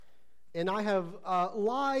And I have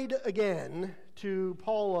lied again to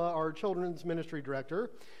Paula, our children's ministry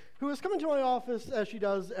director, who is coming to my office as she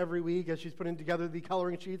does every week as she's putting together the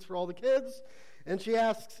coloring sheets for all the kids. And she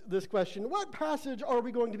asks this question: what passage are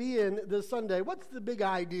we going to be in this Sunday? What's the big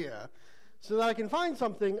idea? So that I can find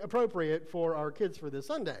something appropriate for our kids for this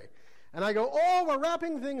Sunday. And I go, we're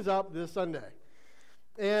wrapping things up this Sunday.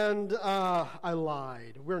 And I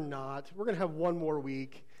lied. We're not. We're going to have one more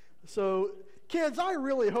week. So, kids, I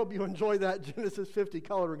really hope you enjoy that Genesis 50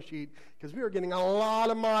 coloring sheet, because we are getting a lot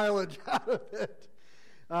of mileage out of it.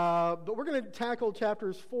 But we're going to tackle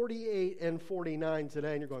chapters 48 and 49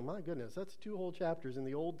 today. And you're going, my goodness, that's 2 whole chapters in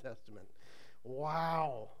the Old Testament.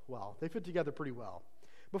 Wow. Well, they fit together pretty well.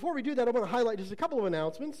 Before we do that, I want to highlight just a couple of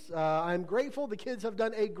announcements. I'm grateful the kids have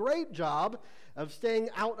done a great job of staying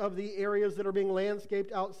out of the areas that are being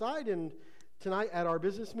landscaped outside. And tonight at our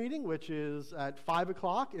business meeting, which is at 5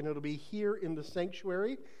 o'clock, and it'll be here in the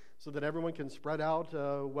sanctuary so that everyone can spread out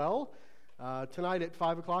well. Tonight at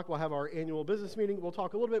 5 o'clock, we'll have our annual business meeting. We'll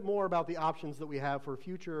talk a little bit more about the options that we have for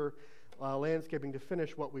future landscaping to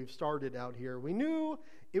finish what we've started out here. We knew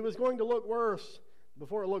it was going to look worse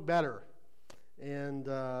before it looked better. And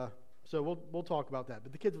so we'll talk about that.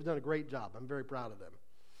 But the kids have done a great job. I'm very proud of them.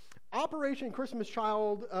 Operation Christmas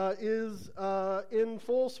Child is in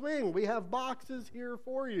full swing. We have boxes here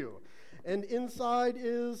for you. And inside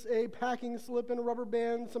is a packing slip and a rubber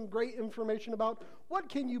band, some great information about what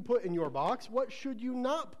can you put in your box, what should you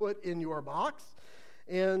not put in your box,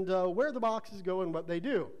 and where the boxes go and what they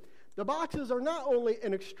do. The boxes are not only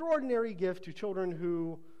an extraordinary gift to children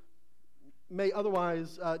who may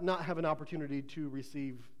otherwise not have an opportunity to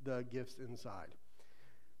receive the gifts inside.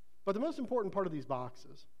 But the most important part of these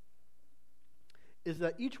boxes is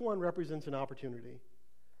that each one represents an opportunity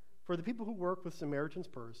for the people who work with Samaritan's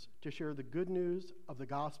Purse to share the good news of the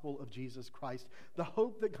gospel of Jesus Christ, the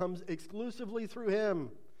hope that comes exclusively through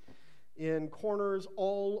him in corners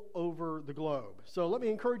all over the globe. So let me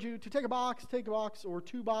encourage you to take a box or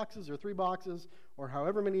 2 boxes or 3 boxes or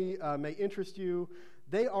however many may interest you.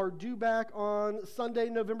 They are due back on Sunday,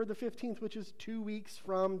 November the 15th, which is 2 weeks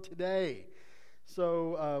from today.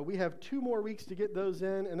 So we have 2 more weeks to get those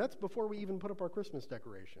in, and that's before we even put up our Christmas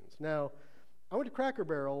decorations. Now, I went to Cracker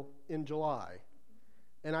Barrel in July,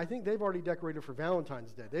 and I think they've already decorated for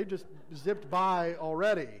Valentine's Day. They just zipped by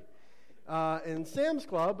already. And Sam's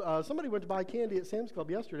Club, somebody went to buy candy at Sam's Club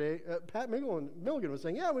yesterday. Pat Milligan was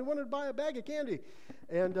saying, yeah, we wanted to buy a bag of candy.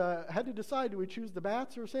 And had to decide, do we choose the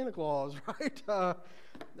bats or Santa Claus, right?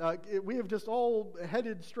 We have just all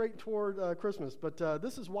headed straight toward Christmas. But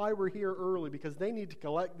this is why we're here early, because they need to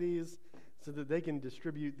collect these so that they can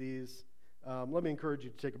distribute these. Let me encourage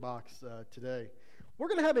you to take a box today. We're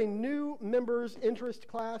going to have a new members interest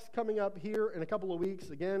class coming up here in a couple of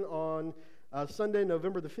weeks, again on Sunday,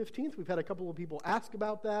 November the 15th. We've had a couple of people ask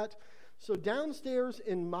about that. So downstairs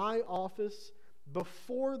in my office,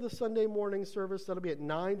 before the Sunday morning service, that'll be at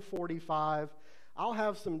 9:45, I'll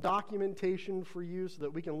have some documentation for you so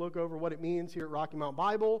that we can look over what it means here at Rocky Mount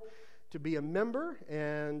Bible to be a member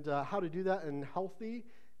and how to do that in healthy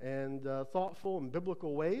and thoughtful and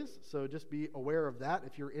biblical ways. So just be aware of that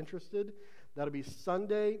if you're interested. That'll be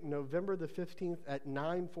Sunday, November the 15th at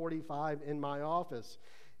 9:45 in my office.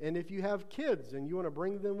 And if you have kids and you want to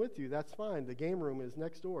bring them with you, that's fine. The game room is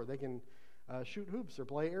next door. They can shoot hoops or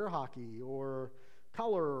play air hockey or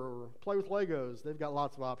color or play with Legos. They've got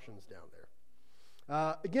lots of options down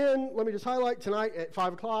there. Again, let me just highlight tonight at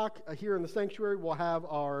 5 o'clock here in the sanctuary, we'll have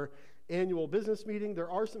our annual business meeting. There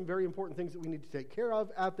are some very important things that we need to take care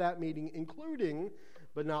of at that meeting, including,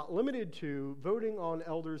 but not limited to, voting on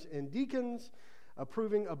elders and deacons,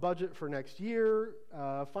 approving a budget for next year,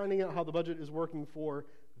 finding out how the budget is working for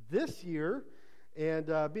this year,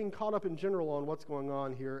 and being caught up in general on what's going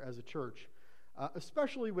on here as a church,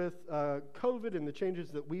 especially with COVID and the changes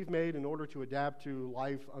that we've made in order to adapt to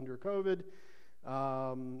life under COVID.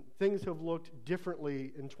 Things have looked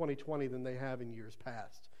differently in 2020 than they have in years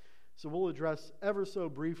past. So we'll address ever so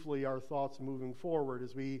briefly our thoughts moving forward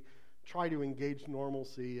as we try to engage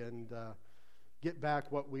normalcy and get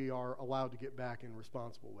back what we are allowed to get back in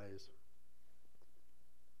responsible ways.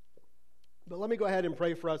 But let me go ahead and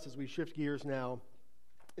pray for us as we shift gears now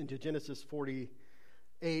into Genesis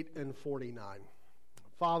 48 and 49.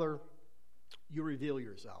 Father, you reveal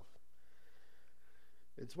yourself.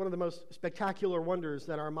 It's one of the most spectacular wonders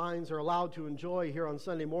that our minds are allowed to enjoy here on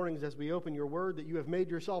Sunday mornings as we open your word, that you have made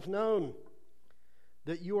yourself known,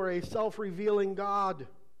 that you are a self-revealing God,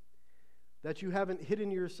 that you haven't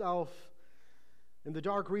hidden yourself in the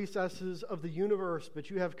dark recesses of the universe,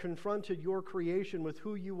 but you have confronted your creation with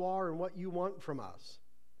who you are and what you want from us.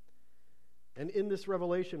 And in this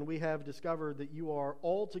revelation, we have discovered that you are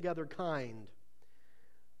altogether kind,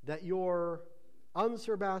 that your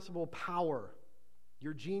unsurpassable power,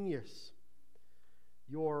 your genius,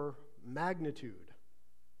 your magnitude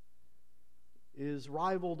is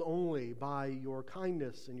rivaled only by your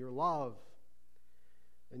kindness and your love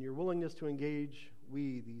and your willingness to engage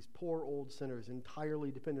we, these poor old sinners,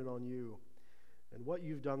 entirely dependent on you and what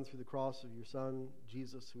you've done through the cross of your Son,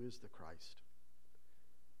 Jesus, who is the Christ.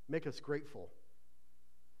 Make us grateful.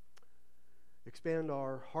 Expand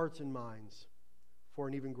our hearts and minds for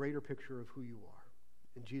an even greater picture of who you are.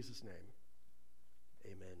 In Jesus' name,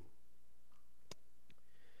 amen.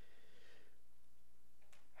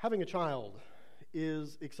 Having a child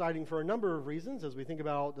is exciting for a number of reasons as we think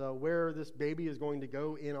about where this baby is going to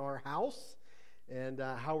go in our house and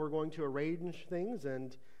how we're going to arrange things.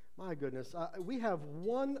 And my goodness, we have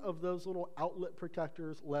one of those little outlet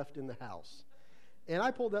protectors left in the house. And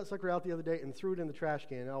I pulled that sucker out the other day and threw it in the trash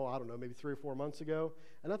can, I don't know, maybe 3 or 4 months ago.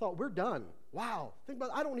 And I thought, we're done. Wow. Think about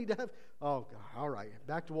it. I don't need to have, oh, God, all right.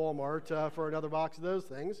 Back to Walmart for another box of those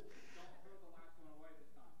things. Don't throw the last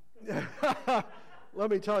one away this time. Let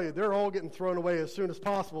me tell you, they're all getting thrown away as soon as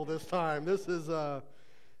possible this time. This is, at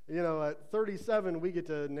 37, we get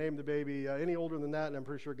to name the baby. Any older than that, and I'm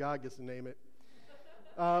pretty sure God gets to name it.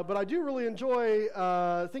 But I do really enjoy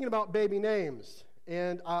thinking about baby names.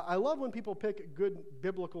 And I love when people pick good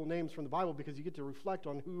biblical names from the Bible because you get to reflect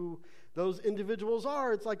on who those individuals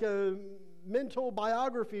are. It's like a mental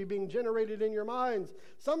biography being generated in your minds.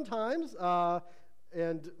 Sometimes,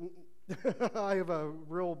 and I have a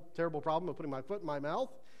real terrible problem of putting my foot in my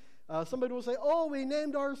mouth. Somebody will say, we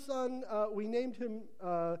named our son, we named him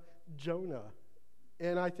Jonah.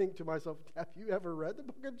 And I think to myself, have you ever read the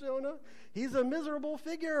book of Jonah? He's a miserable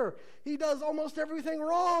figure. He does almost everything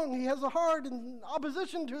wrong. He has a heart in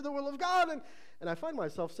opposition to the will of God. And I find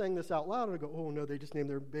myself saying this out loud, and I go, oh, no, they just named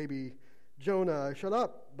their baby Jonah. Shut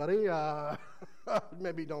up, buddy.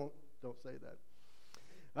 Maybe don't say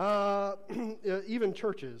that. Even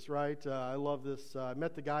churches, right? I love this. I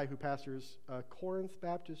met the guy who pastors Corinth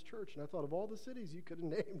Baptist Church, and I thought of all the cities you could have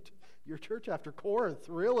named your church after Corinth,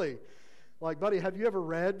 really. Like, buddy, have you ever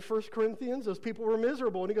read 1 Corinthians? Those people were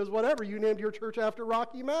miserable. And he goes, whatever, you named your church after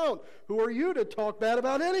Rocky Mount. Who are you to talk bad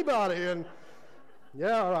about anybody? And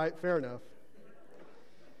yeah, all right, fair enough.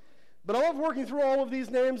 But I love working through all of these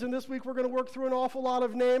names, and this week we're going to work through an awful lot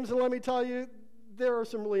of names, and let me tell you, there are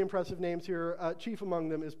some really impressive names here. Chief among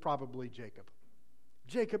them is probably Jacob.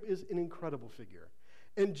 Jacob is an incredible figure.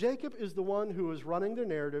 And Jacob is the one who is running the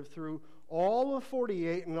narrative through all of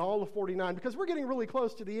 48 and all of 49, because we're getting really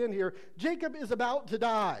close to the end here. Jacob is about to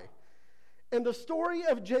die. And the story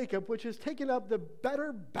of Jacob, which has taken up the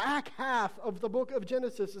better back half of the book of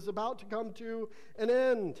Genesis, is about to come to an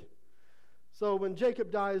end. So when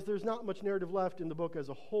Jacob dies, there's not much narrative left in the book as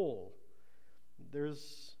a whole.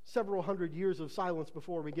 There's several hundred years of silence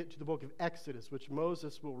before we get to the book of Exodus, which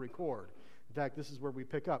Moses will record. In fact, this is where we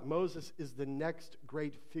pick up. Moses is the next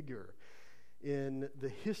great figure in the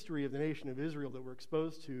history of the nation of Israel that we're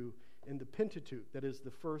exposed to in the Pentateuch, that is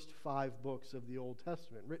the first 5 books of the Old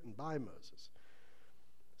Testament written by Moses.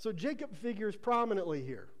 So Jacob figures prominently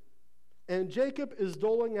here, and Jacob is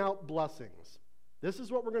doling out blessings. This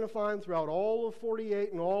is what we're going to find throughout all of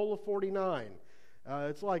 48 and all of 49.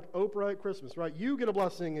 It's like Oprah at Christmas, right? You get a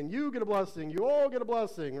blessing, and you get a blessing, you all get a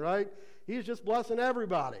blessing, right? He's just blessing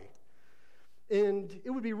everybody. And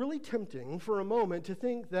it would be really tempting for a moment to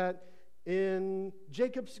think that in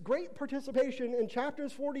Jacob's great participation in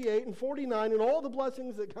chapters 48 and 49 and all the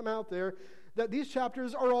blessings that come out there, that these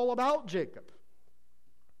chapters are all about Jacob.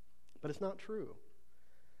 But it's not true.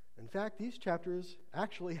 In fact, these chapters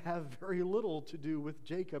actually have very little to do with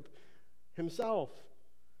Jacob himself.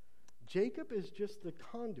 Jacob is just the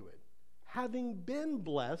conduit, having been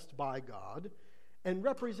blessed by God and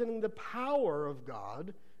representing the power of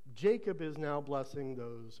God. Jacob is now blessing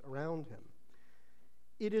those around him.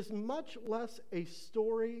 It is much less a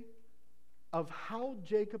story of how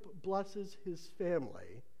Jacob blesses his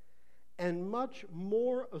family and much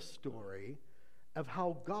more a story of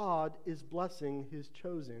how God is blessing his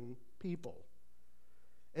chosen people.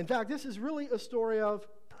 In fact, this is really a story of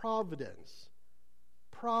providence.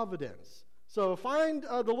 Providence. So find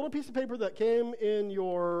the little piece of paper that came in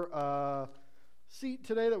your seat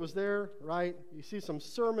today that was there, right? You see some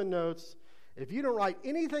sermon notes. If you don't write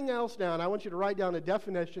anything else down, I want you to write down a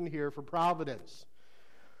definition here for providence.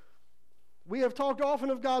 We have talked often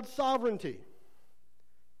of God's sovereignty,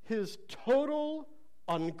 his total,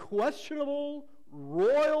 unquestionable,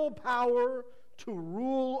 royal power to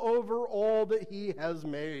rule over all that he has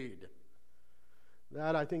made.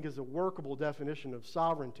 That, I think, is a workable definition of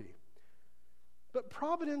sovereignty. But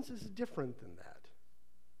providence is different than that.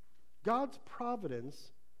 God's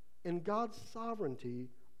providence and God's sovereignty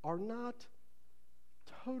are not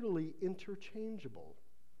totally interchangeable.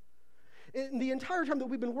 In the entire time that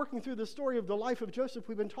we've been working through the story of the life of Joseph,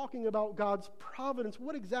 we've been talking about God's providence.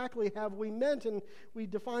 What exactly have we meant? And we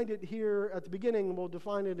defined it here at the beginning, and we'll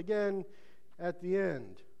define it again at the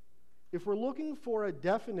end. If we're looking for a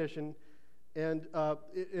definition, and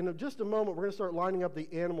in just a moment we're going to start lining up the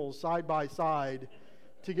animals side by side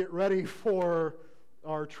to get ready for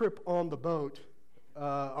our trip on the boat,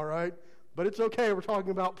 all right? But it's okay, we're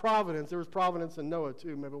talking about providence. There was providence in Noah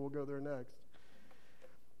too. Maybe we'll go there next.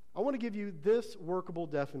 I want to give you this workable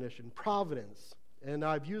definition, providence. And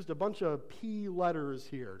I've used a bunch of P letters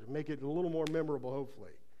here to make it a little more memorable,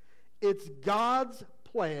 hopefully. It's God's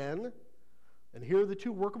plan, and here are the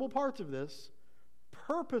two workable parts of this,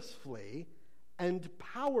 purposefully and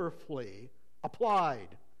powerfully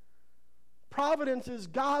applied. Providence is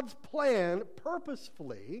God's plan,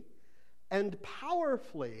 purposefully and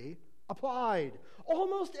powerfully applied.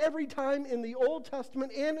 Almost every time in the Old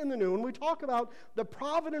Testament and in the New, when we talk about the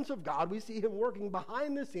providence of God, we see him working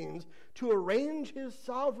behind the scenes to arrange his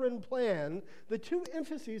sovereign plan. The two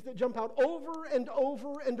emphases that jump out over and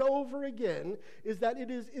over and over again is that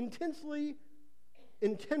it is intensely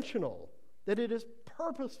intentional, that it is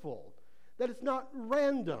purposeful, that it's not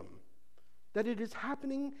random, that it is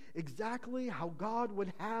happening exactly how God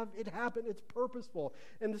would have it happen. It's purposeful.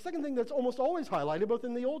 And the second thing that's almost always highlighted, both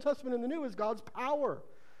in the Old Testament and the New, is God's power.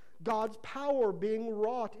 God's power being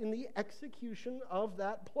wrought in the execution of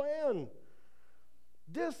that plan.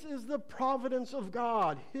 This is the providence of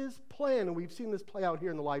God, his plan. And we've seen this play out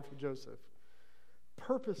here in the life of Joseph.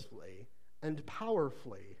 Purposefully and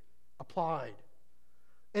powerfully applied.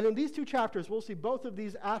 And in these two chapters, we'll see both of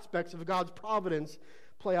these aspects of God's providence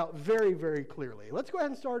play out very, very clearly. Let's go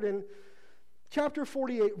ahead and start in chapter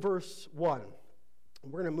 48, verse 1.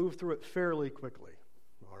 We're going to move through it fairly quickly,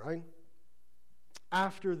 all right?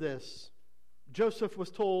 After this, Joseph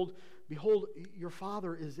was told, "Behold, your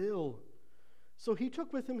father is ill." So he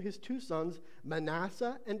took with him his two sons,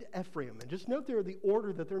 Manasseh and Ephraim. And just note there the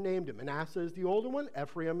order that they're named in. Manasseh is the older one.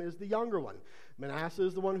 Ephraim is the younger one. Manasseh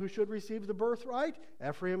is the one who should receive the birthright.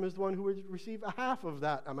 Ephraim is the one who would receive a half of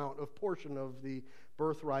that amount of portion of the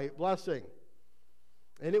birthright blessing.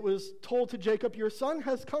 And it was told to Jacob, "Your son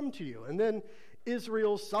has come to you." And then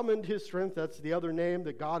Israel summoned his strength. That's the other name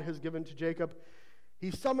that God has given to Jacob. He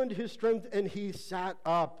summoned his strength and he sat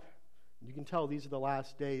up. You can tell these are the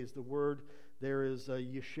last days. The word there is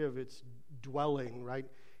yeshiv, it's dwelling, right?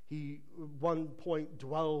 He, one point,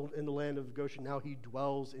 dwelled in the land of Goshen. Now he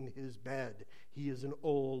dwells in his bed. He is an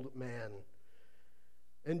old man.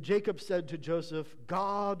 And Jacob said to Joseph,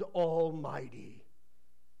 God Almighty.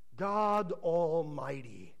 God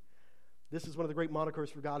Almighty. This is one of the great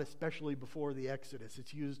monikers for God, especially before the Exodus.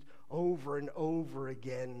 It's used over and over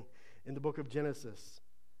again in the book of Genesis.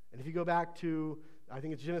 And if you go back to, I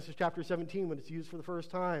think it's Genesis chapter 17 when it's used for the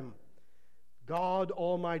first time, God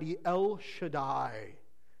Almighty, El Shaddai.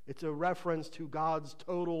 It's a reference to God's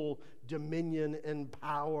total dominion and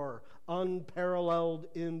power, unparalleled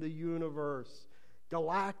in the universe,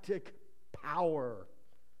 galactic power.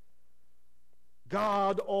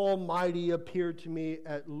 God Almighty appeared to me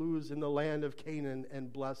at Luz in the land of Canaan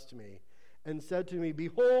and blessed me, and said to me,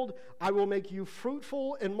 Behold, I will make you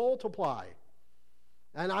fruitful and multiply,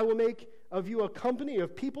 and I will make of you a company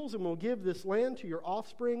of peoples, and will give this land to your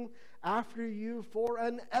offspring after you for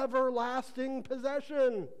an everlasting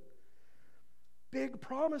possession. Big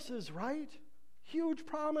promises, right? Huge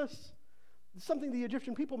promise. Something the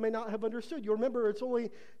Egyptian people may not have understood. You remember it's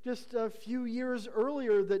only just a few years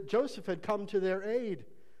earlier that Joseph had come to their aid,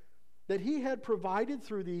 that he had provided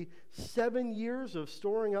through the 7 years of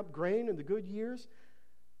storing up grain in the good years,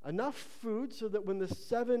 enough food so that when the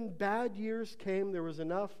 7 bad years came, there was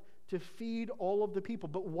enough to feed all of the people.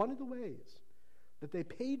 But one of the ways that they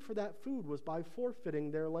paid for that food was by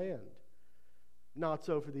forfeiting their land. Not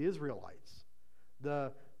so for the Israelites.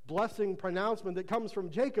 The blessing pronouncement that comes from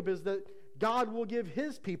Jacob is that God will give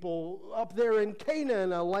his people up there in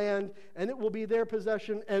Canaan a land, and it will be their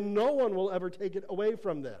possession, and no one will ever take it away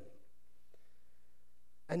from them.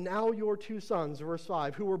 And now your 2 sons, verse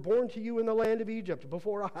 5, who were born to you in the land of Egypt,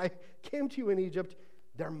 before I came to you in Egypt,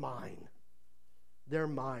 they're mine. They're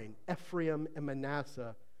mine. Ephraim and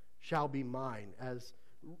Manasseh shall be mine, as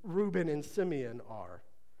Reuben and Simeon are.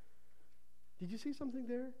 Did you see something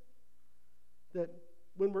there? That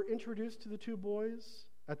when we're introduced to the 2 boys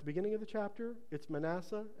at the beginning of the chapter, it's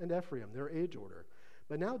Manasseh and Ephraim, their age order.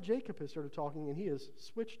 But now Jacob has started talking, and he has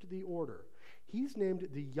switched the order. He's named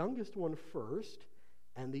the youngest one first,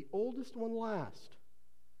 and the oldest one last.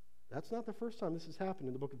 That's not the first time this has happened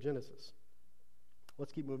in the book of Genesis.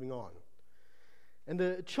 Let's keep moving on. And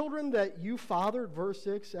the children that you fathered, verse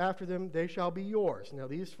 6, after them, they shall be yours. Now,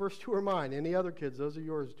 these first two are mine. Any other kids, those are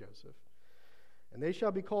yours, Joseph. And they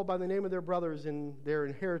shall be called by the name of their brothers in their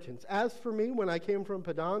inheritance. As for me, when I came from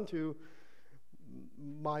Padan to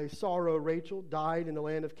my sorrow, Rachel died in the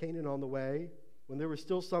land of Canaan on the way, when there was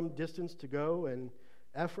still some distance to go, and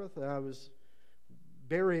Ephrath, I was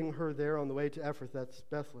burying her there on the way to Ephrath, that's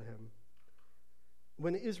Bethlehem.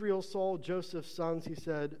 When Israel saw Joseph's sons, he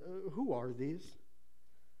said, who are these?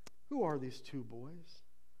 Who are these two boys?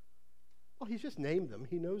 Well, he's just named them.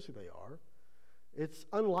 He knows who they are. It's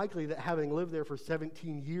unlikely that having lived there for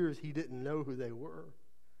 17 years, he didn't know who they were.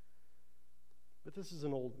 But this is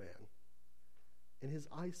an old man, and his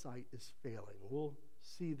eyesight is failing. We'll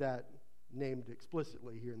see that named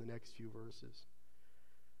explicitly here in the next few verses.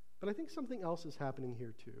 But I think something else is happening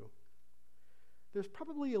here too. There's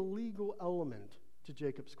probably a legal element to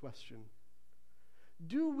Jacob's question.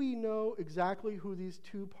 Do we know exactly who these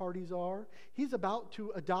two parties are? He's about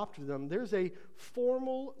to adopt them. There's a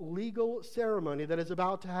formal legal ceremony that is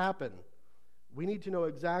about to happen. We need to know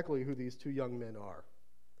exactly who these two young men are.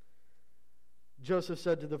 Joseph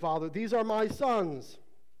said to the father, these are my sons,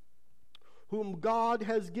 whom God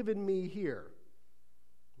has given me here.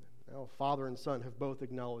 Now, father and son have both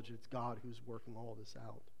acknowledged it's God who's working all this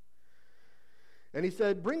out. And he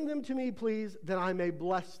said, bring them to me, please, that I may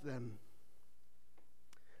bless them.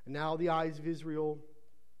 And now the eyes of Israel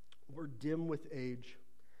were dim with age,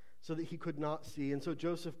 so that he could not see. And so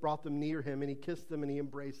Joseph brought them near him, and he kissed them, and he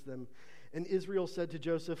embraced them. And Israel said to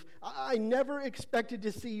Joseph, I never expected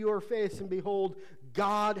to see your face, and behold,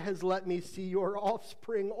 God has let me see your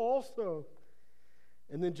offspring also.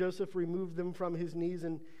 And then Joseph removed them from his knees,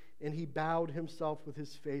 and he bowed himself with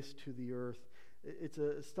his face to the earth. It's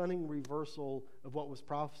a stunning reversal of what was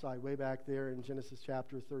prophesied way back there in Genesis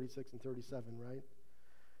chapters 36 and 37, right?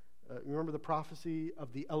 Remember the prophecy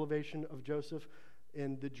of the elevation of Joseph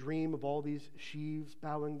and the dream of all these sheaves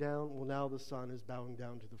bowing down? Well, now the son is bowing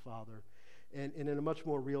down to the father. And in a much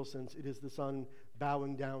more real sense, it is the son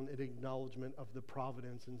bowing down in acknowledgement of the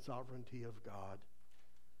providence and sovereignty of God.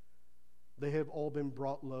 They have all been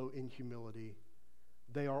brought low in humility.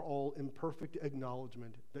 They are all in perfect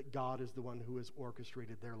acknowledgement that God is the one who has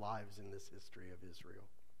orchestrated their lives in this history of Israel.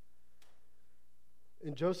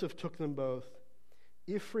 And Joseph took them both,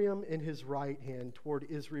 Ephraim in his right hand toward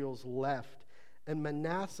Israel's left, and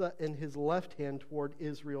Manasseh in his left hand toward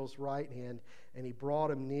Israel's right hand, and he brought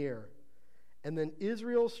him near. And then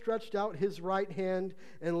Israel stretched out his right hand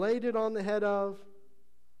and laid it on the head of,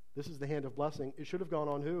 this is the hand of blessing, it should have gone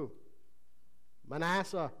on who?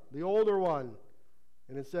 Manasseh, the older one.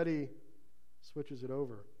 And instead he switches it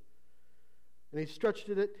over. And he stretched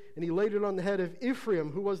it, and he laid it on the head of Ephraim,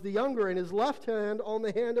 who was the younger, and his left hand on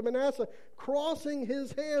the hand of Manasseh, crossing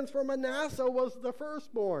his hands, for Manasseh was the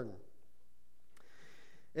firstborn.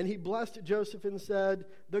 And he blessed Joseph and said,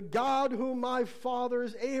 the God whom my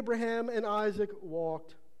fathers Abraham and Isaac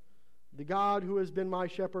walked, the God who has been my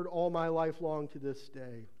shepherd all my life long to this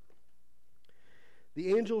day,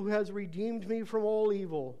 the angel who has redeemed me from all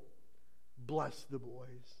evil, bless the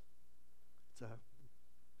boys. It's a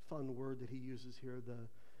fun word that he uses here,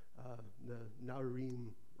 the narim,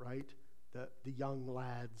 right? The young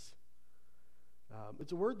lads.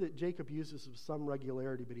 It's a word that Jacob uses with some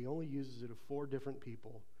regularity, but he only uses it of 4 different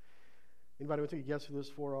people. Anybody want to take a guess who those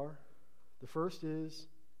 4 are? The first is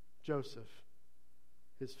Joseph,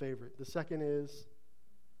 his favorite. The second is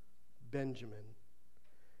Benjamin.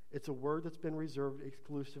 It's a word that's been reserved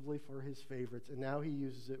exclusively for his favorites, and now he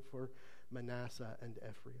uses it for Manasseh and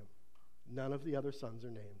Ephraim. None of the other sons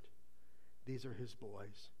are named. These are his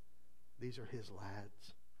boys. These are his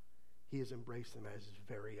lads. He has embraced them as his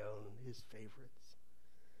very own, his favorites.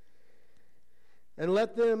 And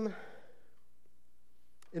let them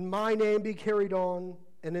in my name be carried on,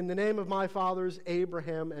 and in the name of my fathers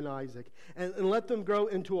Abraham and Isaac, and let them grow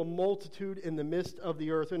into a multitude in the midst of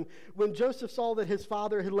the earth. And when Joseph saw that his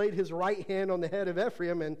father had laid his right hand on the head of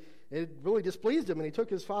Ephraim, and it really displeased him, and he took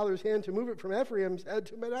his father's hand to move it from Ephraim's head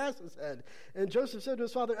to Manasseh's head. And Joseph said to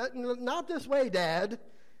his father, not this way, Dad.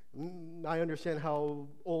 I understand how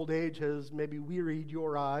old age has maybe wearied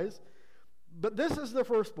your eyes, but this is the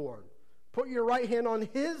firstborn. Put your right hand on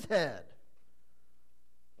his head.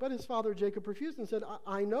 But his father Jacob refused and said,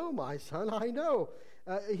 I know, my son, I know.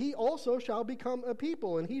 He also shall become a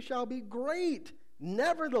people, and he shall be great.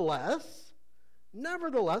 Nevertheless,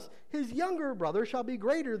 his younger brother shall be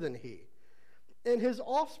greater than he, and his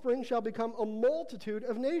offspring shall become a multitude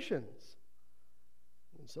of nations.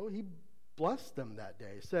 And so he blessed them that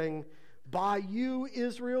day, saying, "By you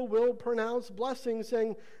Israel will pronounce blessing,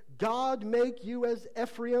 saying, God make you as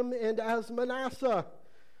Ephraim and as Manasseh."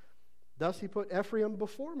 Thus he put Ephraim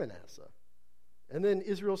before Manasseh. And then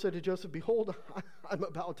Israel said to Joseph, "Behold, I'm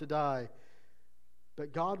about to die,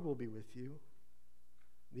 but God will be with you."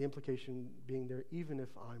 The implication being there, even if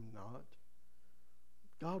I'm not,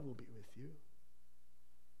 God will be with you.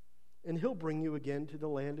 And he'll bring you again to the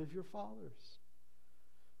land of your fathers.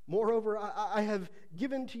 Moreover, I have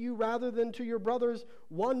given to you, rather than to your brothers,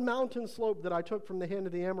 one mountain slope that I took from the hand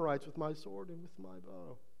of the Amorites with my sword and with my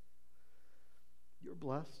bow. You're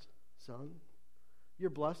blessed, son. You're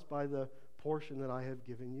blessed by the portion that I have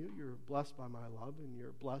given you. You're blessed by my love, and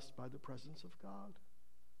you're blessed by the presence of God.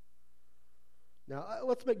 Now,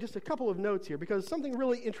 let's make just a couple of notes here, because something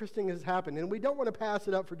really interesting has happened, and we don't want to pass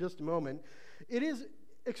it up for just a moment. It is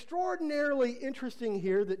extraordinarily interesting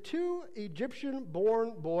here that two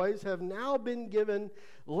Egyptian-born boys have now been given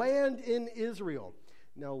land in Israel.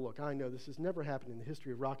 Now, look, I know this has never happened in the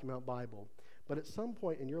history of Rocky Mount Bible, but at some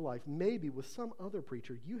point in your life, maybe with some other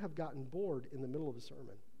preacher, you have gotten bored in the middle of a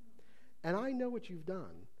sermon. And I know what you've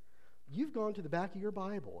done. You've gone to the back of your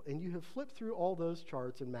Bible, and you have flipped through all those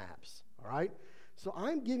charts and maps, all right? So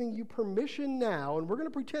I'm giving you permission now, and we're going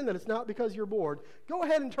to pretend that it's not because you're bored. Go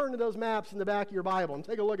ahead and turn to those maps in the back of your Bible and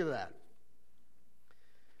take a look at that.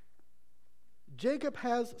 Jacob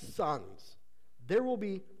has sons. There will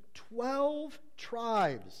be 12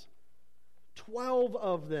 tribes, 12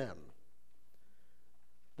 of them,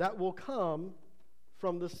 that will come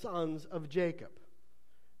from the sons of Jacob.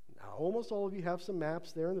 Now, almost all of you have some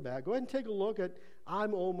maps there in the back. Go ahead and take a look at,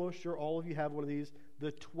 I'm almost sure all of you have one of these,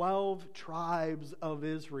 the 12 tribes of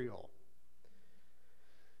Israel.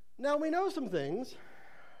 Now, we know some things.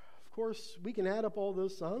 Of course, we can add up all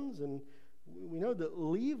those sons, and we know that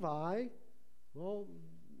Levi, well,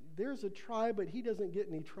 there's a tribe, but he doesn't get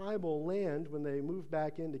any tribal land when they move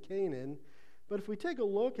back into Canaan. But if we take a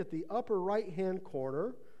look at the upper right-hand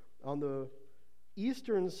corner on the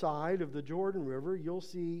eastern side of the Jordan River, you'll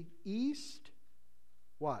see east,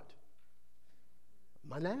 what?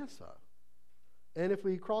 Manasseh. And if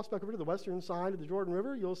we cross back over to the western side of the Jordan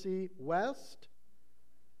River, you'll see west,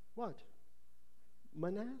 what?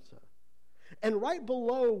 Manasseh. And right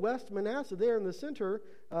below West Manasseh, there in the center,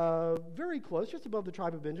 very close, just above the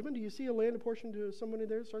tribe of Benjamin, do you see a land apportioned to somebody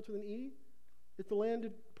there that starts with an E? It's the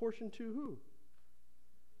land apportioned to who?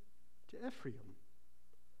 To Ephraim,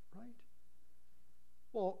 right?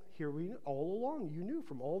 Well, here we all along, you knew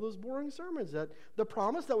from all those boring sermons that the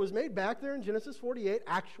promise that was made back there in Genesis 48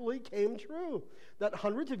 actually came true. That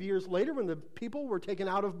hundreds of years later, when the people were taken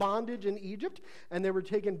out of bondage in Egypt and they were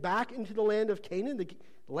taken back into the land of Canaan, the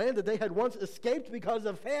land that they had once escaped because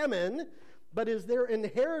of famine, but is their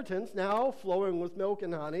inheritance now flowing with milk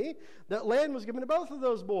and honey, that land was given to both of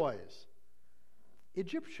those boys.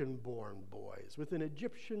 Egyptian-born boys with an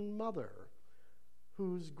Egyptian mother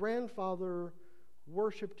whose grandfather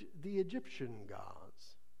worshipped the Egyptian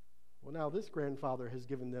gods. Well, now this grandfather has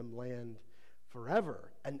given them land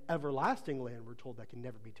forever, an everlasting land, we're told, that can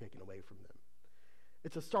never be taken away from them.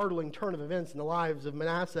 It's a startling turn of events in the lives of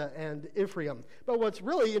Manasseh and Ephraim. But what's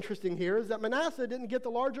really interesting here is that Manasseh didn't get the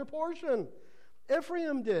larger portion.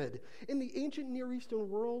 Ephraim did. In the ancient Near Eastern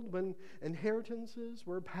world, when inheritances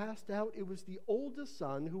were passed out, it was the oldest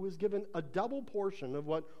son who was given a double portion of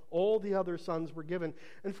what all the other sons were given,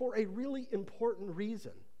 and for a really important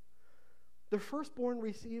reason. The firstborn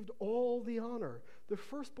received all the honor. The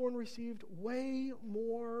firstborn received way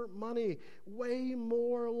more money, way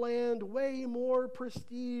more land, way more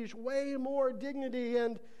prestige, way more dignity,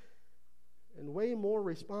 and way more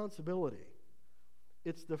responsibility.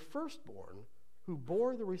 It's the firstborn who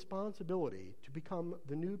bore the responsibility to become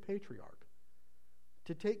the new patriarch,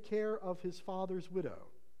 to take care of his father's widow,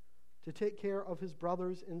 to take care of his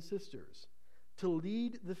brothers and sisters, to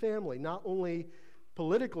lead the family, not only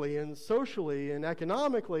politically and socially and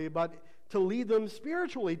economically, but to lead them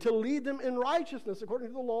spiritually, to lead them in righteousness according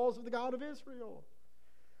to the laws of the God of Israel.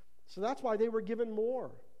 So that's why they were given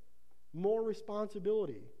more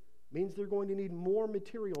responsibility. Means they're going to need more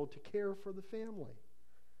material to care for the family.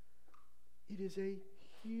 It is a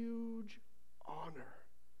huge honor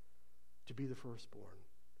to be the firstborn.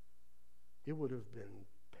 It would have been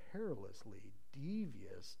perilously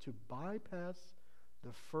devious to bypass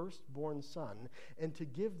the firstborn son and to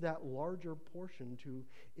give that larger portion to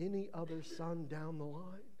any other son down the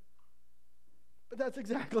line. But that's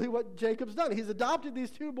exactly what Jacob's done. He's adopted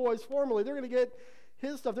these two boys formally. They're going to get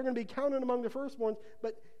his stuff. They're going to be counted among the firstborns.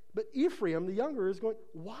 But Ephraim, the younger, is going,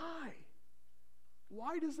 why?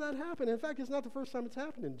 Why does that happen? In fact, it's not the first time it's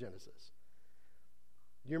happened in Genesis.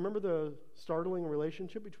 Do you remember the startling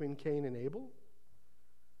relationship between Cain and Abel?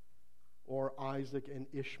 Or Isaac and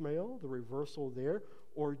Ishmael, the reversal there?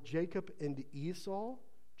 Or Jacob and Esau?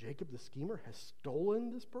 Jacob the schemer has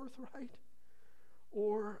stolen this birthright?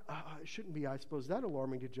 Or it shouldn't be, I suppose, that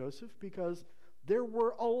alarming to Joseph, because there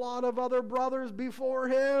were a lot of other brothers before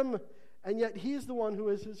him, and yet he's the one who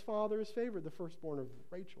is his father's favorite, the firstborn of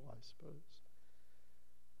Rachel, I suppose.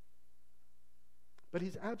 But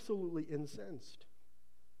he's absolutely incensed.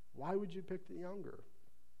 Why would you pick the younger?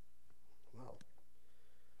 Well,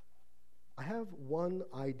 I have one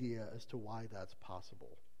idea as to why that's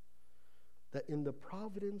possible. That in the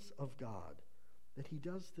providence of God, that he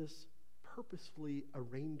does this purposefully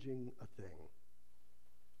arranging a thing.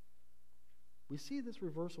 We see this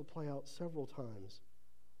reversal play out several times.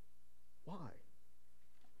 Why?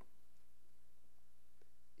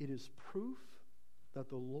 It is proof that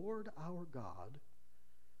the Lord our God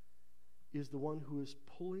is the one who is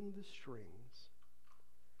pulling the strings,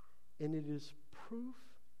 and it is proof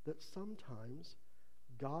that sometimes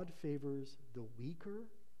God favors the weaker,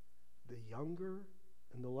 the younger,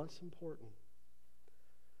 and the less important.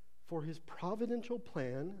 For his providential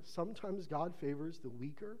plan, sometimes God favors the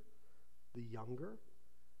weaker, the younger,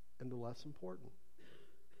 and the less important.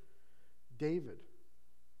 David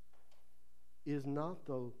is not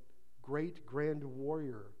the great grand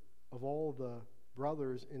warrior of all the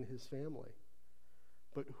brothers in his family.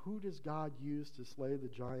 But who does God use to slay the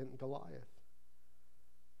giant Goliath?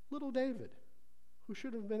 Little David, who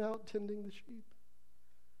should have been out tending the sheep.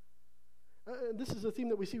 This is a theme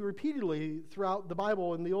that we see repeatedly throughout the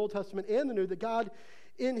Bible in the Old Testament and the New, that God,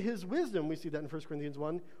 in his wisdom, we see that in 1 Corinthians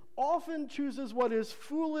 1, often chooses what is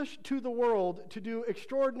foolish to the world to do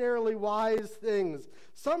extraordinarily wise things.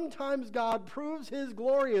 Sometimes God proves his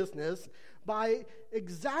gloriousness by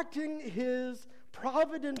exacting his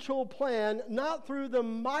providential plan, not through the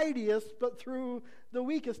mightiest, but through the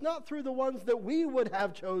weakest, not through the ones that we would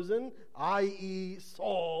have chosen, i.e.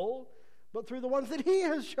 Saul, but through the ones that he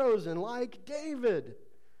has chosen, like David.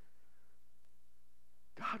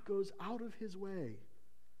 God goes out of his way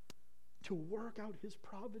to work out his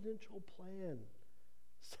providential plan,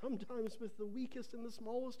 sometimes with the weakest and the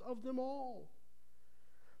smallest of them all.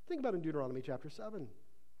 Think about in Deuteronomy chapter 7,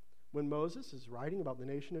 when Moses is writing about the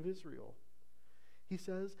nation of Israel. He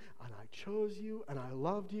says, and I chose you and I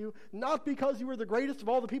loved you, not because you were the greatest of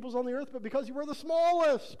all the peoples on the earth, but because you were the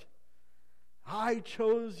smallest. I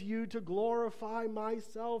chose you to glorify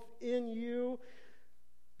myself in you.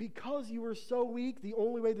 Because you were so weak, the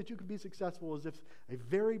only way that you could be successful is if a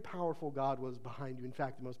very powerful God was behind you. In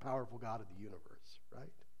fact, the most powerful God of the universe, right?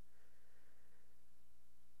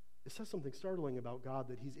 It says something startling about God,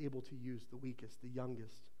 that he's able to use the weakest, the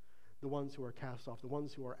youngest, the ones who are cast off, the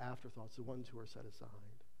ones who are afterthoughts, the ones who are set aside.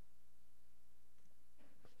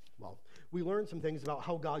 Well, we learn some things about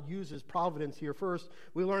how God uses providence here. First,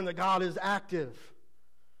 we learn that God is active.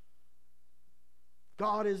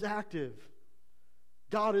 God is active.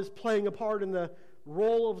 God is playing a part in the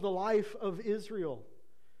role of the life of Israel.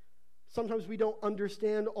 Sometimes we don't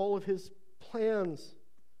understand all of his plans,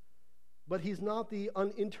 but he's not the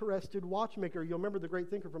uninterested watchmaker. You'll remember the great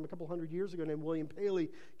thinker from a couple hundred years ago named William Paley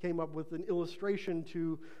came up with an illustration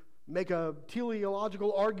to make a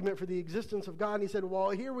teleological argument for the existence of God. And he said, well,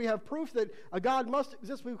 here we have proof that a God must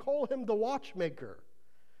exist. We call him the watchmaker.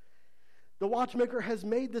 The watchmaker has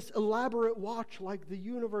made this elaborate watch like the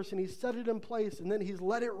universe, and he's set it in place, and then he's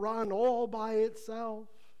let it run all by itself.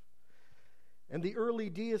 And the early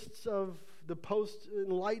deists of the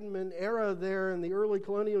post-Enlightenment era there in the early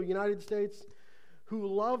colonial United States, who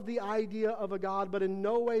loved the idea of a God but in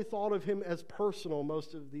no way thought of him as personal,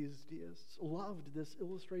 most of these deists loved this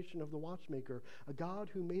illustration of the watchmaker, a God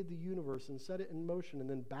who made the universe and set it in motion and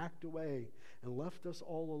then backed away and left us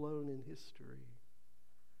all alone in history.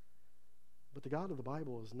 But the God of the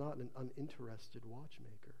Bible is not an uninterested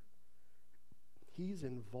watchmaker. He's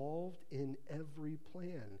involved in every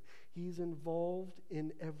plan. He's involved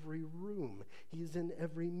in every room. He's in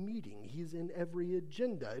every meeting. He's in every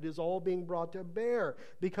agenda. It is all being brought to bear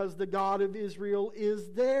because the God of Israel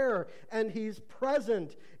is there and he's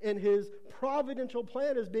present, and his providential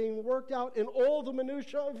plan is being worked out in all the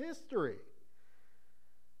minutiae of history.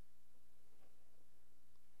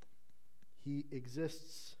 He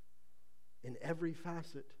exists in every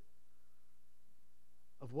facet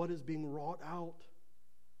of what is being wrought out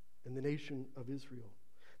in the nation of Israel.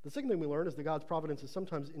 The second thing we learn is that God's providence is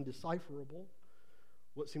sometimes indecipherable.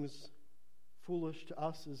 What seems foolish to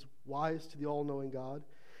us is wise to the all-knowing God.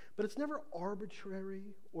 But it's never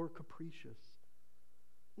arbitrary or capricious.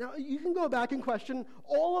 Now, you can go back and question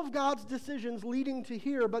all of God's decisions leading to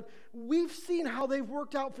here, but we've seen how they've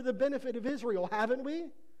worked out for the benefit of Israel, haven't we?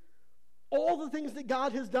 All the things that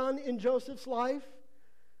God has done in Joseph's life,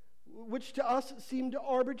 which to us seemed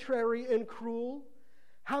arbitrary and cruel,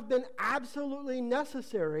 have been absolutely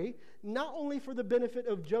necessary, not only for the benefit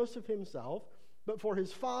of Joseph himself, but for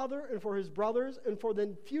his father and for his brothers and for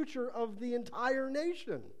the future of the entire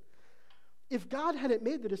nation. If God hadn't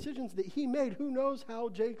made the decisions that he made, who knows how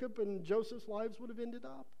Jacob and Joseph's lives would have ended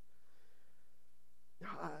up?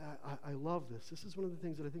 I love this. This is one of the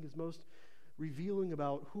things that I think is most revealing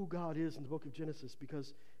about who God is in the book of Genesis,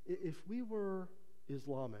 because if we were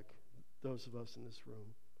Islamic, those of us in this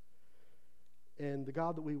room, and the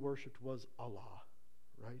God that we worshipped was Allah,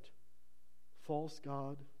 right? False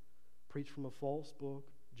God, preached from a false book,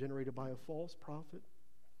 generated by a false prophet.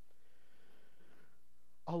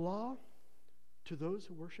 Allah, to those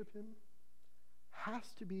who worship him,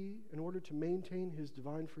 has to be, in order to maintain his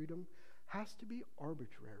divine freedom, has to be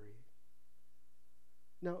arbitrary.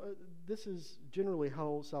 Now, this is generally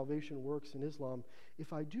how salvation works in Islam.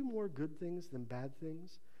 If I do more good things than bad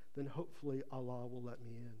things, then hopefully Allah will let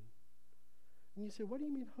me in. And you say, what do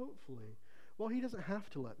you mean hopefully? Well, he doesn't have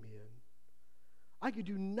to let me in. I could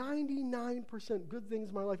do 99% good things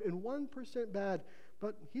in my life and 1% bad,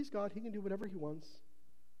 but he's God. He can do whatever he wants.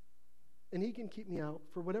 And he can keep me out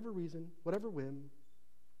for whatever reason, whatever whim,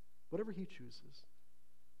 whatever he chooses.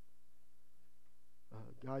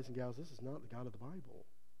 Guys and gals, this is not the God of the Bible.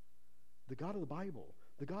 The God of the Bible,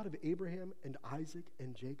 the God of Abraham and Isaac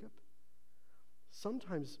and Jacob,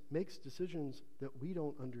 sometimes makes decisions that we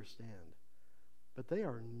don't understand, but they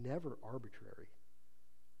are never arbitrary.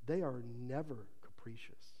 They are never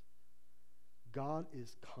capricious. God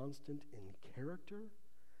is constant in character.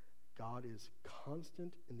 God is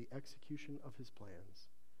constant in the execution of his plans.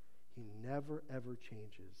 He never, ever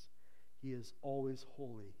changes. He is always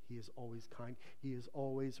holy. He is always kind. He is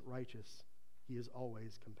always righteous. He is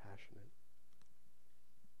always compassionate.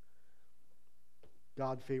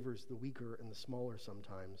 God favors the weaker and the smaller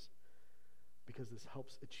sometimes because this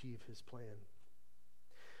helps achieve his plan.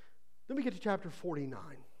 Then we get to chapter 49.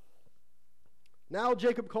 Now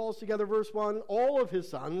Jacob calls together, verse 1, all of his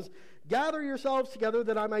sons, gather yourselves together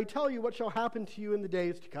that I may tell you what shall happen to you in the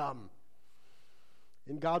days to come.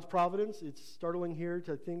 In God's providence, it's startling here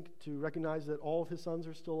to recognize that all of his sons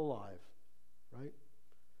are still alive, right?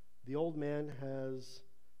 The old man has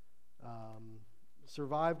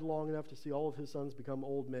survived long enough to see all of his sons become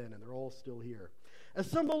old men, and they're all still here.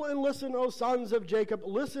 Assemble and listen, O sons of Jacob,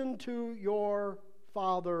 listen to your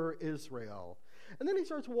father Israel. And then he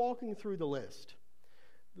starts walking through the list.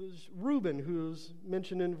 There's Reuben, who's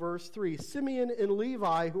mentioned in verse 3. Simeon and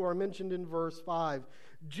Levi, who are mentioned in verse 5.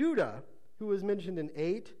 Judah, who is mentioned in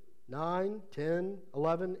 8, 9, 10,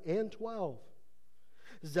 11, and 12.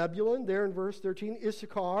 Zebulun, there in verse 13.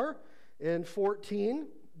 Issachar in 14.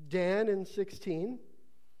 Dan in 16.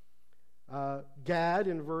 Gad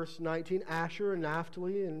in verse 19. Asher and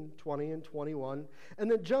Naphtali in 20 and 21. And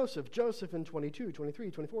then Joseph in 22, 23,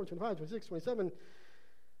 24, 25, 26, 27.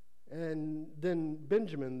 And then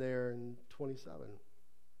Benjamin there in 27.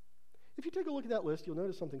 If you take a look at that list, you'll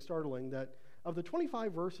notice something startling, that of the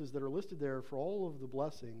 25 verses that are listed there for all of the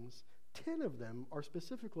blessings, 10 of them are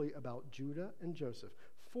specifically about Judah and Joseph.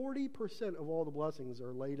 40% of all the blessings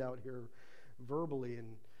are laid out here verbally in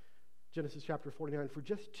Genesis chapter 49 for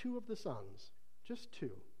just 2 of the sons. Just 2.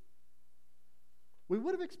 We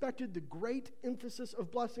would have expected the great emphasis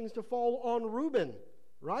of blessings to fall on Reuben,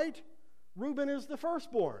 right? Reuben is the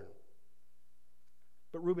firstborn.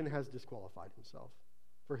 But Reuben has disqualified himself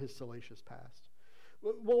for his salacious past.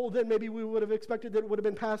 Well, then maybe we would have expected that it would have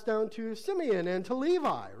been passed down to Simeon and to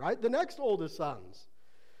Levi, right? The next oldest sons.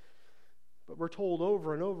 But we're told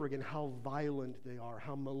over and over again how violent they are,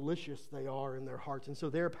 how malicious they are in their hearts, and so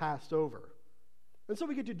they're passed over. And so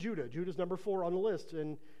we get to Judah. Judah's number 4 on the list,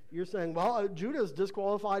 and you're saying, well, Judah's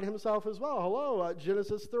disqualified himself as well. Hello,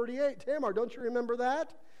 Genesis 38. Tamar, don't you remember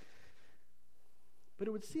that? But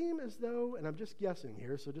it would seem as though, and I'm just guessing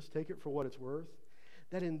here, so just take it for what it's worth,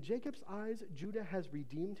 that in Jacob's eyes, Judah has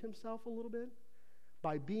redeemed himself a little bit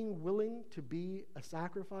by being willing to be a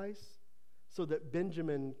sacrifice so that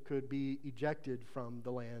Benjamin could be ejected from the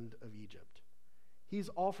land of Egypt. He's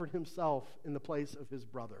offered himself in the place of his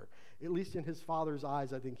brother. At least in his father's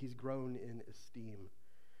eyes, I think he's grown in esteem.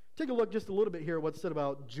 Take a look just a little bit here at what's said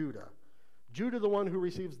about Judah. Judah, the one who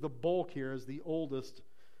receives the bulk here, is the oldest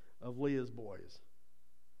of Leah's boys.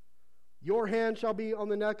 Your hand shall be on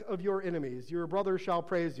the neck of your enemies. Your brother shall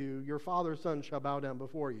praise you. Your father's son shall bow down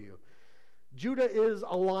before you. Judah is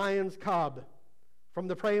a lion's cub, From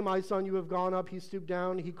the prey, my son, you have gone up. He stooped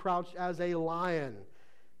down. He crouched as a lion.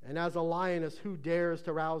 And as a lioness, who dares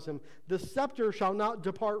to rouse him? The scepter shall not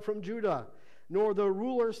depart from Judah, nor the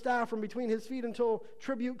ruler's staff from between his feet until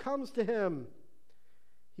tribute comes to him.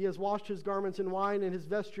 He has washed his garments in wine and his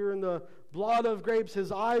vesture in the blood of grapes.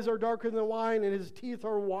 His eyes are darker than wine and his teeth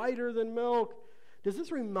are whiter than milk. Does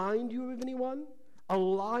this remind you of anyone? A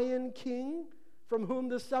lion king from whom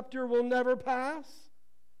the scepter will never pass?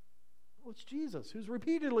 Well, it's Jesus, who's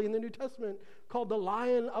repeatedly in the New Testament called the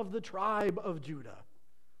Lion of the tribe of Judah,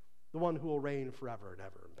 the one who will reign forever and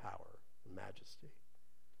ever in power and majesty.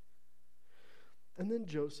 And then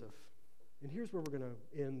Joseph. And here's where we're going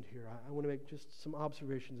to end here. I want to make just some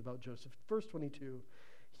observations about Joseph. Verse 22,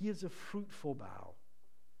 he is a fruitful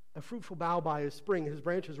bough by a spring. His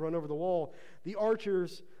branches run over the wall. The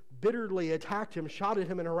archers bitterly attacked him, shot at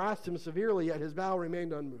him, and harassed him severely, yet his bough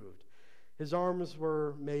remained unmoved. His arms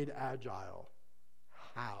were made agile.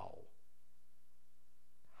 How?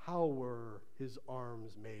 How were his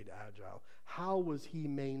arms made agile? How was he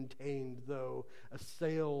maintained, though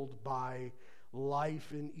assailed by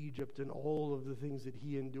life in Egypt and all of the things that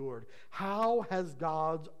he endured? How has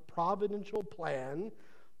God's providential plan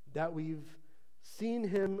that we've seen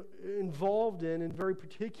him involved in very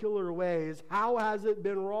particular ways, how has it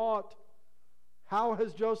been wrought? How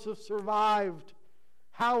has Joseph survived?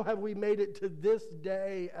 How have we made it to this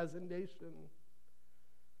day as a nation?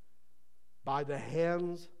 By the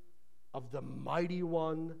hands of the mighty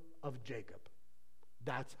one of Jacob.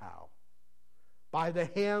 That's how. By the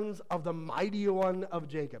hands of the mighty one of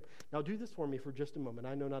Jacob. Now do this for me for just a moment.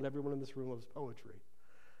 I know not everyone in this room loves poetry.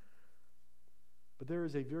 But there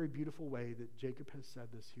is a very beautiful way that Jacob has said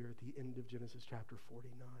this here at the end of Genesis chapter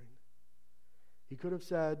 49. He could have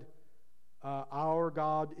said, our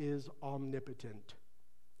God is omnipotent.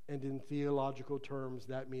 And in theological terms,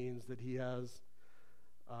 that means that he has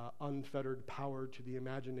unfettered power to the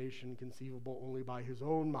imagination conceivable only by his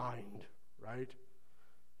own mind, right?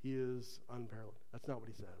 He is unparalleled. That's not what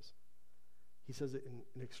he says. He says it in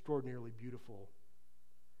an extraordinarily beautiful,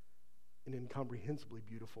 an incomprehensibly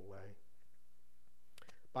beautiful way.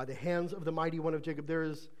 By the hands of the mighty one of Jacob,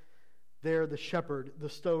 there the shepherd, the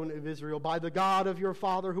stone of Israel. By the God of your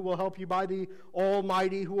father who will help you, by the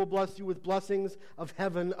Almighty who will bless you with blessings of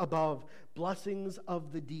heaven above, blessings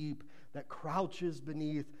of the deep that crouches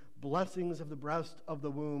beneath, blessings of the breast of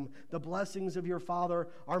the womb. The blessings of your father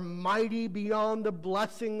are mighty beyond the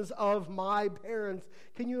blessings of my parents.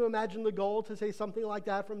 Can you imagine the goal to say something like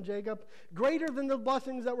that from Jacob? Greater than the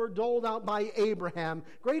blessings that were doled out by Abraham,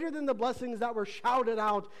 greater than the blessings that were shouted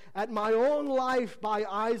out at my own life by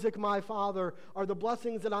Isaac, my father, are the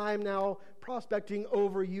blessings that I am now prospecting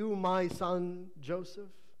over you, my son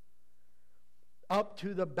Joseph. Up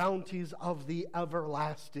to the bounties of the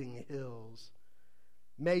everlasting hills.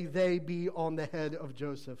 May they be on the head of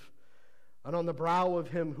Joseph and on the brow of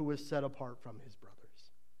him who is set apart from his brothers.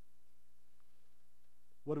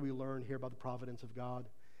 What do we learn here about the providence of God?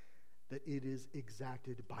 That it is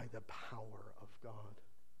exacted by the power of God.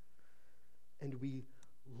 And we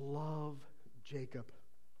love Jacob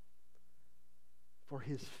for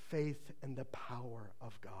his faith in the power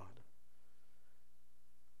of God.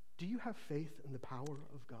 Do you have faith in the power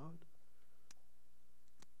of God?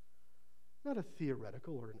 Not a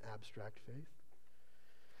theoretical or an abstract faith.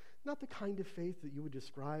 Not the kind of faith that you would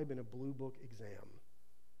describe in a blue book exam.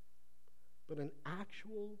 But an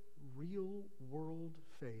actual, real-world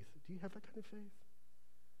faith. Do you have that kind of faith?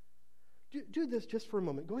 Do this just for a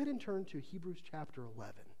moment. Go ahead and turn to Hebrews chapter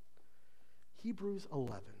 11. Hebrews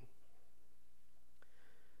 11.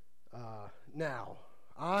 Now,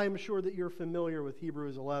 I'm sure that you're familiar with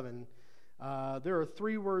Hebrews 11. There are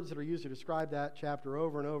three words that are used to describe that chapter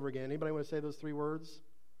over and over again. Anybody want to say those three words?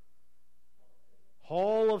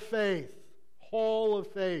 Hall of faith. Hall of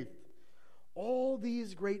faith. All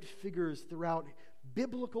these great figures throughout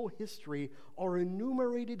biblical history are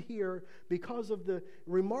enumerated here because of the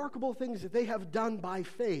remarkable things that they have done by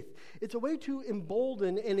faith. It's a way to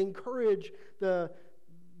embolden and encourage the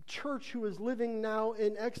church who is living now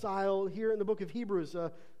in exile here in the book of Hebrews,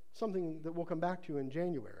 something that we'll come back to in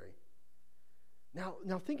January. Now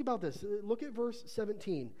think about this. Look at verse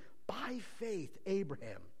 17. By faith,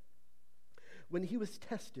 Abraham, when he was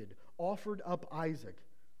tested, offered up Isaac,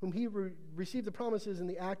 whom he received the promises in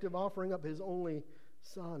the act of offering up his only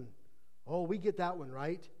son. Oh, we get that one,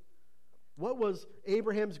 right? What was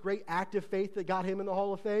Abraham's great act of faith that got him in the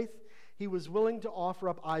hall of faith? He was willing to offer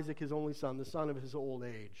up Isaac, his only son, the son of his old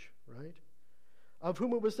age, right? of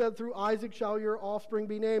whom it was said, through Isaac shall your offspring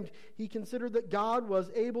be named. He considered that God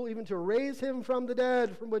was able even to raise him from the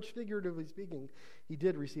dead, from which, figuratively speaking, he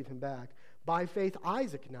did receive him back. By faith,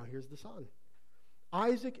 Isaac, now here's the son,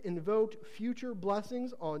 Isaac invoked future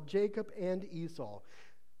blessings on Jacob and Esau.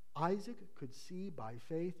 Isaac could see by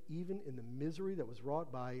faith, even in the misery that was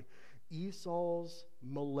wrought by Esau's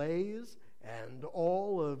malaise and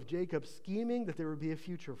all of Jacob's scheming, that there would be a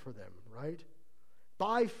future for them, right?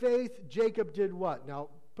 By faith, Jacob did what? Now,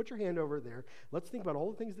 put your hand over there. Let's think about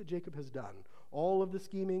all the things that Jacob has done. All of the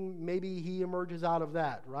scheming, maybe he emerges out of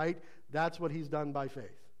that, right? That's what he's done by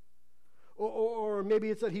faith. Or maybe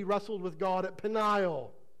it's that he wrestled with God at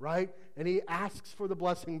Peniel, right? And he asks for the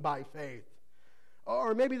blessing by faith.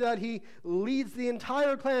 Or maybe that he leads the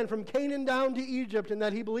entire clan from Canaan down to Egypt, and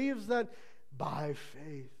that he believes that by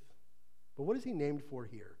faith. But what is he named for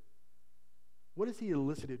here? What is he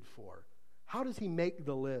elicited for? How does he make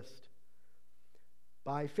the list?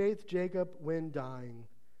 By faith, Jacob, when dying,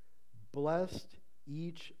 blessed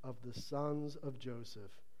each of the sons of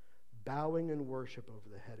Joseph, bowing in worship over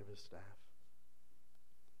the head of his staff.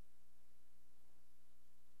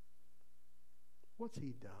 What's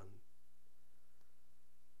he done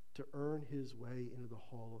to earn his way into the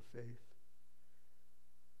hall of faith?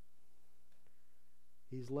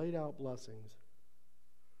 He's laid out blessings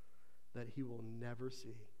that he will never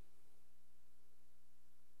see.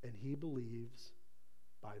 And he believes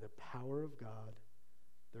by the power of God,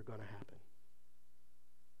 they're going to happen.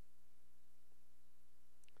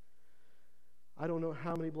 I don't know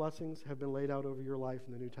how many blessings have been laid out over your life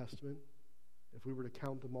in the New Testament, if we were to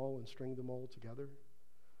count them all and string them all together.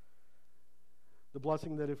 The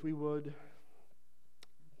blessing that if we would,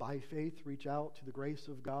 by faith, reach out to the grace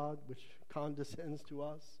of God, which condescends to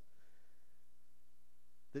us,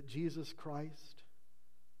 that Jesus Christ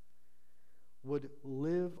would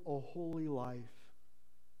live a holy life,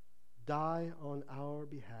 die on our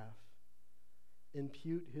behalf,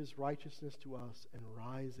 impute his righteousness to us, and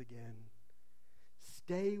rise again.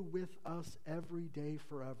 Stay with us every day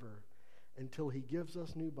forever until he gives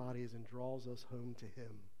us new bodies and draws us home to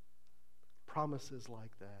him. Promises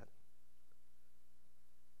like that.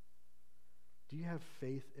 Do you have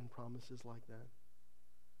faith in promises like that?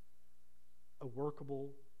 A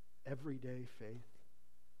workable, everyday faith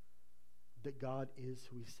that God is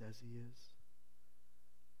who he says he is,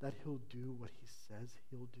 that he'll do what he says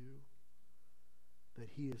he'll do, that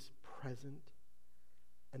he is present,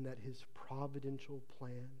 and that his providential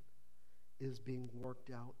plan is being worked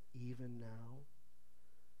out even now,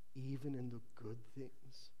 even in the good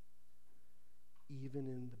things, even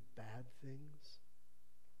in the bad things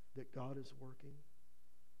that God is working?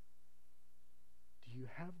 Do you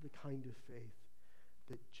have the kind of faith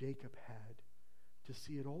that Jacob had to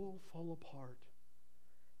see it all fall apart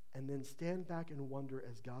and then stand back and wonder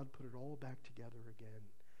as God put it all back together again,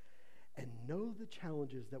 and know the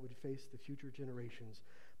challenges that would face the future generations,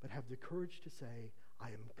 but have the courage to say, I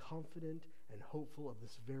am confident and hopeful of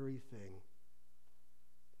this very thing.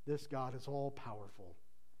 This God is all powerful.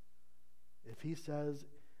 If he says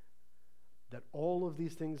that all of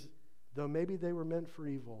these things, though maybe they were meant for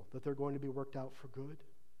evil, that they're going to be worked out for good,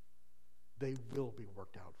 they will be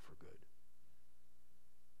worked out for good.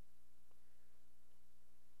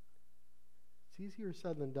 It's easier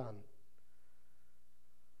said than done.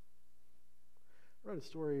 I read a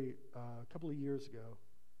story a couple of years ago.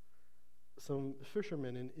 Some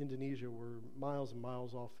fishermen in Indonesia were miles and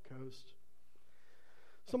miles off the coast.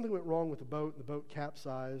 Something went wrong with the boat, and the boat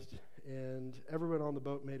capsized, and everyone on the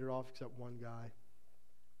boat made it off except one guy.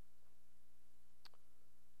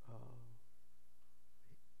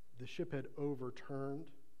 The ship had overturned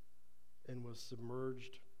and was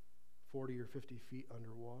submerged 40 or 50 feet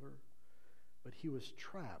underwater, but he was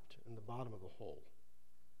trapped in the bottom of the hole.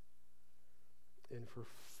 And for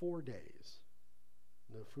 4 days,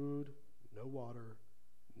 no food, no water,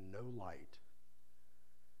 no light,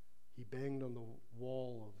 he banged on the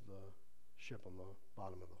wall of the ship on the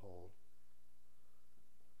bottom of the hole.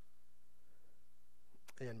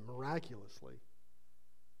 And miraculously,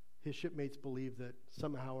 his shipmates believed that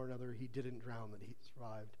somehow or another he didn't drown, that he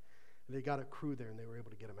survived. And they got a crew there and they were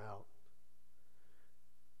able to get him out.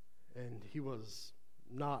 And he was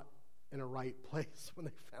not in a right place when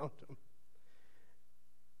they found him.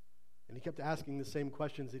 And he kept asking the same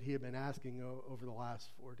questions that he had been asking over the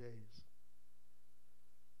last 4 days.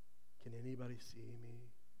 Can anybody see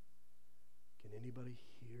me? Can anybody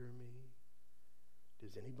hear me?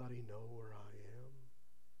 Does anybody know where I am?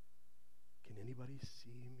 Can anybody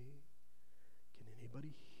see me? Can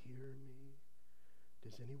anybody hear me?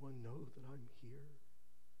 Does anyone know that I'm here?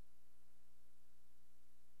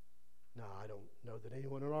 Now, I don't know that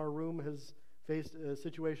anyone in our room has faced a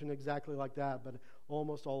situation exactly like that, but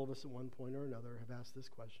almost all of us at one point or another have asked this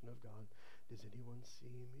question of God: does anyone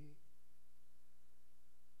see me?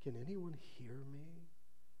 Can anyone hear me?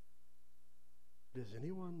 Does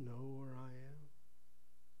anyone know where I am?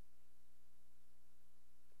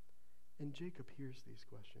 And Jacob hears these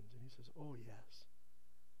questions and he says, oh yes,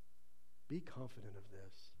 be confident of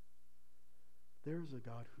this. There's a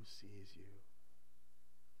God who sees you.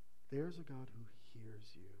 There's a God who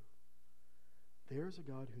hears you. There's a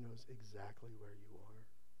God who knows exactly where you are.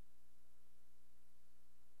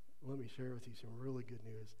 Let me share with you some really good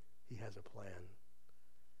news. He has a plan.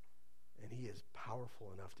 And he is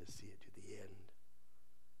powerful enough to see it to the end.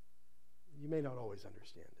 You may not always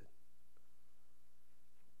understand it.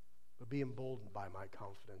 But be emboldened by my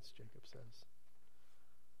confidence, Jacob says.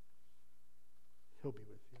 He'll be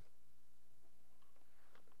with you.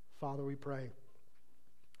 Father, we pray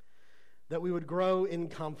that we would grow in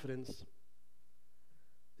confidence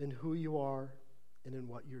in who you are and in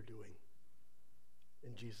what you're doing.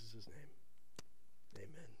 In Jesus' name,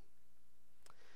 amen.